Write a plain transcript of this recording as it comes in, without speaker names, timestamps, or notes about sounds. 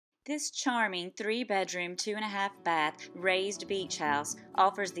This charming 3-bedroom, 2.5-bath raised beach house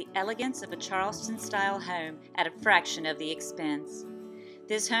offers the elegance of a Charleston-style home at a fraction of the expense.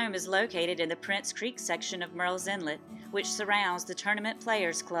 This home is located in the Prince Creek section of Murrells Inlet, which surrounds the Tournament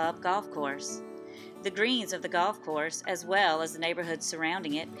Players Club golf course. The greens of the golf course, as well as the neighborhood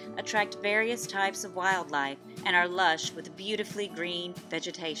surrounding it, attract various types of wildlife and are lush with beautifully green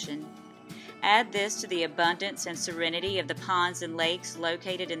vegetation. Add this to the abundance and serenity of the ponds and lakes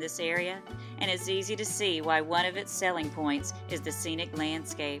located in this area, and it's easy to see why one of its selling points is the scenic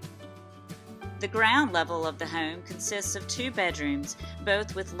landscape. The ground level of the home consists of 2 bedrooms,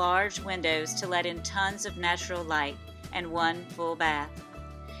 both with large windows to let in tons of natural light, and 1 full bath.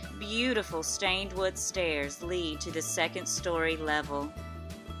 Beautiful stained wood stairs lead to the 2nd-story level.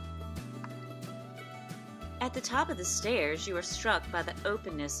 At the top of the stairs, you are struck by the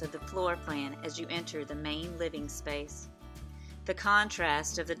openness of the floor plan as you enter the main living space. The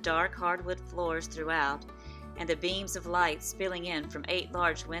contrast of the dark hardwood floors throughout and the beams of light spilling in from 8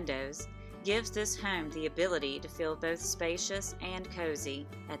 large windows gives this home the ability to feel both spacious and cozy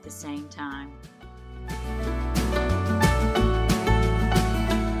at the same time.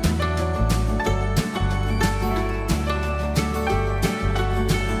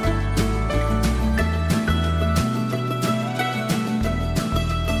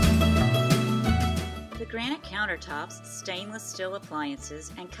 Granite countertops, stainless steel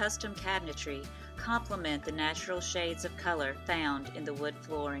appliances, and custom cabinetry complement the natural shades of color found in the wood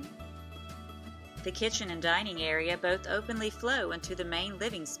flooring. The kitchen and dining area both openly flow into the main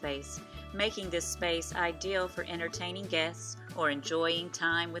living space, making this space ideal for entertaining guests or enjoying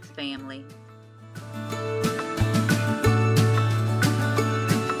time with family.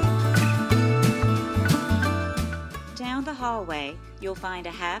 Down the hallway, you'll find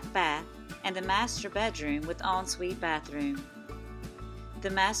a half bath and the master bedroom with ensuite bathroom.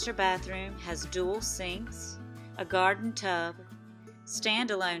 The master bathroom has dual sinks, a garden tub,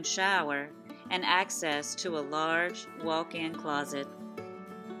 standalone shower, and access to a large walk-in closet.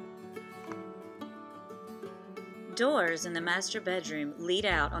 Doors in the master bedroom lead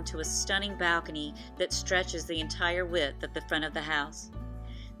out onto a stunning balcony that stretches the entire width of the front of the house.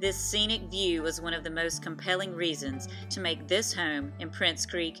 This scenic view is one of the most compelling reasons to make this home in Prince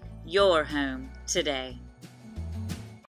Creek your home today.